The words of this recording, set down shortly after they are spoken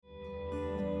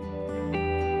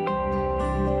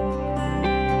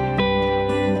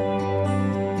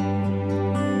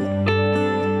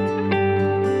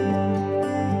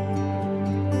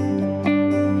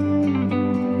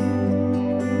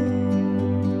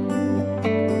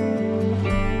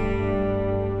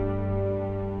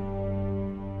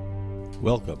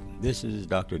Welcome. This is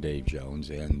Dr. Dave Jones,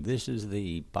 and this is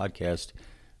the podcast,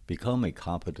 Become a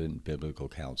Competent Biblical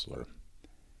Counselor.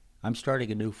 I'm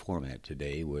starting a new format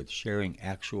today with sharing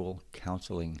actual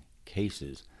counseling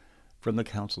cases from the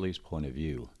counselee's point of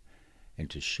view, and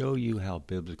to show you how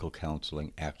biblical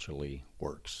counseling actually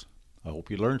works. I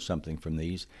hope you learned something from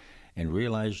these and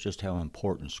realize just how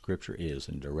important Scripture is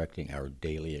in directing our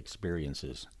daily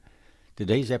experiences.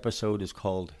 Today's episode is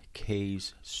called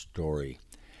Kay's Story,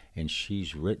 and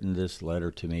she's written this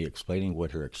letter to me explaining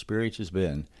what her experience has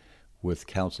been with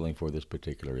counseling for this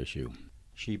particular issue.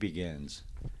 She begins,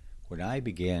 "When I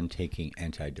began taking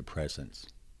antidepressants,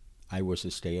 I was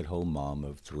a stay-at-home mom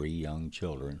of 3 young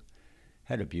children,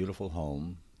 had a beautiful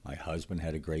home, my husband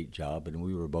had a great job, and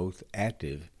we were both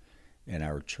active in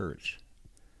our church.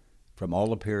 From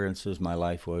all appearances, my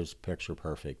life was picture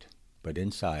perfect, but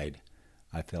inside,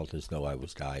 I felt as though I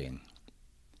was dying.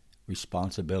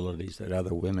 Responsibilities that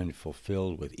other women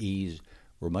fulfilled with ease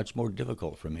were much more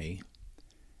difficult for me,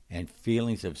 and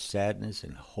feelings of sadness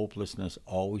and hopelessness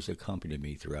always accompanied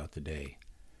me throughout the day.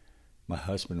 My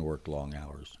husband worked long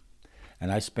hours,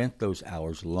 and I spent those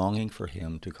hours longing for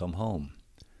him to come home.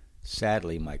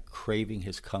 Sadly, my craving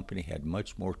his company had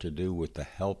much more to do with the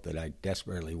help that I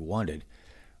desperately wanted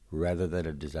rather than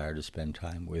a desire to spend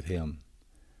time with him.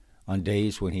 On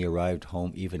days when he arrived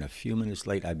home even a few minutes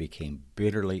late, I became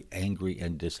bitterly angry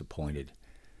and disappointed.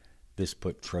 This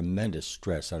put tremendous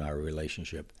stress on our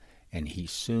relationship, and he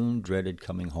soon dreaded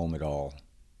coming home at all.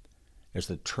 As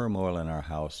the turmoil in our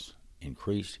house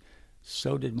increased,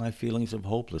 so did my feelings of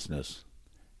hopelessness.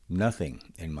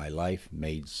 Nothing in my life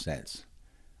made sense.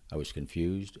 I was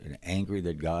confused and angry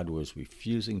that God was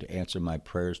refusing to answer my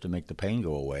prayers to make the pain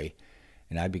go away,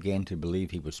 and I began to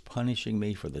believe he was punishing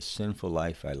me for the sinful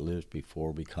life I lived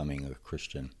before becoming a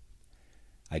Christian.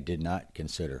 I did not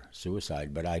consider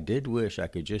suicide, but I did wish I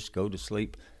could just go to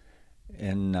sleep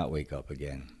and not wake up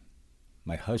again.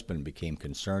 My husband became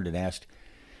concerned and asked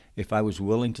if I was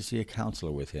willing to see a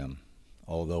counselor with him.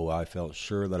 Although I felt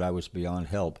sure that I was beyond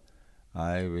help,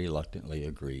 I reluctantly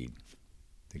agreed.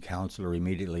 The counselor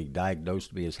immediately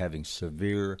diagnosed me as having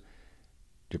severe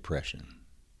depression.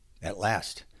 At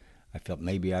last, I felt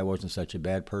maybe I wasn't such a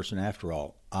bad person after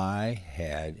all. I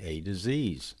had a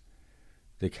disease.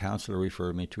 The counselor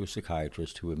referred me to a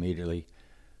psychiatrist who immediately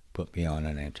put me on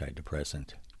an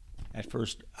antidepressant. At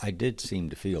first, I did seem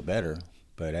to feel better,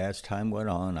 but as time went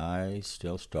on, I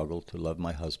still struggled to love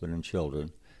my husband and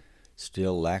children,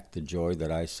 still lacked the joy that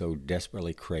I so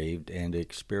desperately craved, and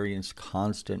experienced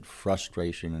constant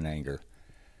frustration and anger.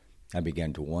 I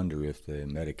began to wonder if the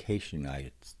medication I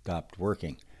had stopped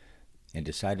working, and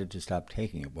decided to stop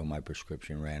taking it when my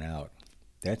prescription ran out.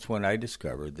 That's when I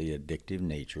discovered the addictive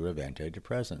nature of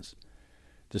antidepressants.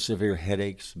 The severe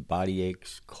headaches, body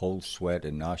aches, cold sweat,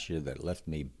 and nausea that left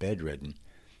me bedridden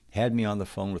had me on the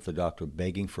phone with the doctor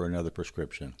begging for another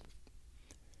prescription.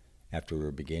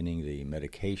 After beginning the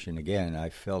medication again, I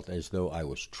felt as though I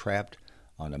was trapped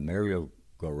on a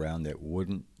merry-go-round that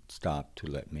wouldn't stop to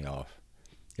let me off.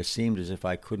 It seemed as if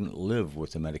I couldn't live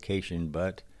with the medication,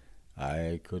 but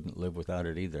I couldn't live without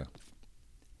it either.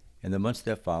 In the months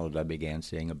that followed, I began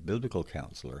seeing a biblical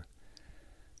counselor,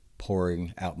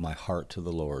 pouring out my heart to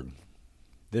the Lord.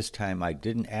 This time I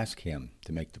didn't ask him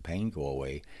to make the pain go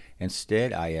away.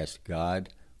 Instead, I asked God,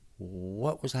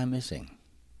 what was I missing?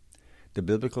 The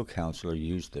biblical counselor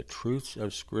used the truths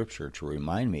of Scripture to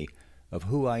remind me of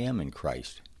who I am in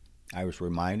Christ. I was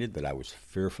reminded that I was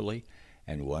fearfully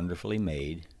and wonderfully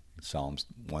made, Psalms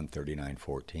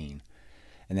 139:14,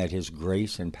 and that his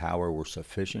grace and power were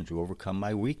sufficient to overcome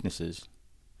my weaknesses,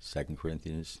 2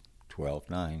 Corinthians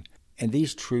 12:9. And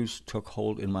these truths took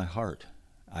hold in my heart.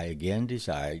 I again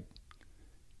decided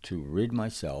to rid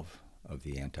myself of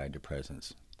the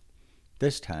antidepressants.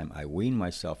 This time I weaned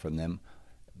myself from them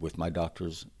with my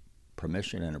doctor's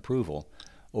permission and approval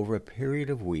over a period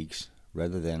of weeks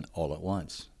rather than all at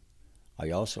once.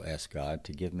 I also asked God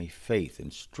to give me faith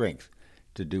and strength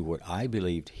to do what I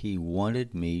believed he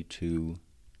wanted me to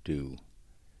do.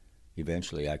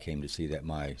 Eventually, I came to see that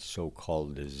my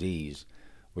so-called disease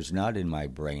was not in my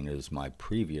brain as my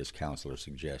previous counselor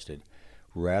suggested.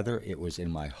 Rather, it was in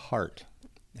my heart,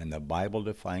 and the Bible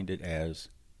defined it as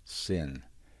sin.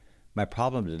 My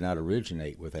problem did not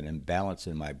originate with an imbalance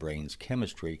in my brain's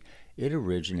chemistry. It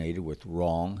originated with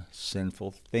wrong,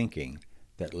 sinful thinking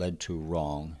that led to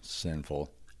wrong,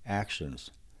 sinful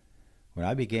actions. When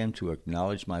I began to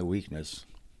acknowledge my weakness,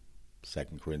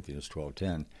 2 Corinthians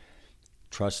 12:10,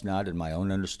 trust not in my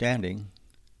own understanding,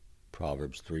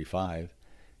 Proverbs 3:5,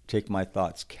 take my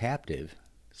thoughts captive,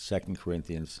 2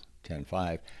 Corinthians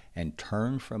 10:5, and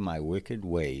turn from my wicked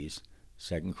ways,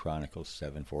 2 Chronicles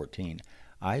 7:14.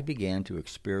 I began to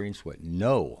experience what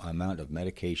no amount of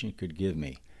medication could give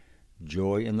me,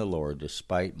 joy in the Lord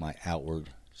despite my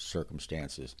outward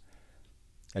circumstances.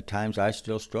 At times I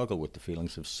still struggle with the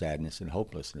feelings of sadness and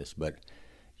hopelessness, but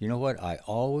you know what? I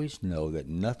always know that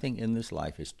nothing in this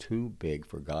life is too big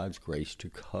for God's grace to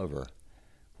cover.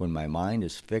 When my mind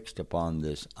is fixed upon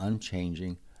this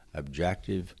unchanging,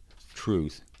 objective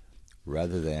truth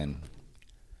rather than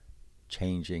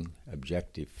changing,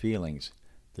 objective feelings,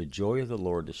 the joy of the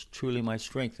Lord is truly my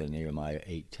strength in Nehemiah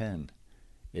 8:10.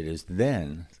 It is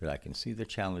then that I can see the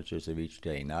challenges of each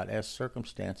day, not as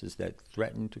circumstances that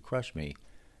threaten to crush me,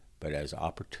 but as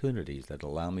opportunities that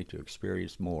allow me to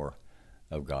experience more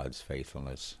of God's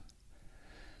faithfulness.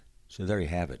 So there you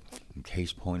have it. From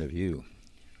Kay's point of view,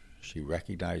 she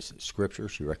recognized Scripture.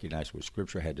 She recognized what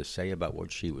Scripture had to say about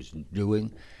what she was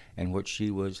doing and what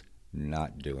she was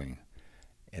not doing.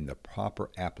 And the proper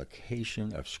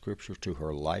application of Scripture to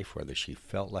her life, whether she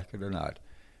felt like it or not,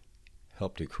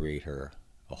 helped to create her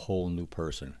a whole new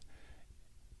person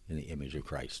in the image of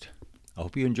Christ. I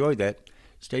hope you enjoyed that.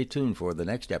 Stay tuned for the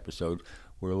next episode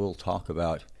where we'll talk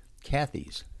about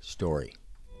Kathy's story.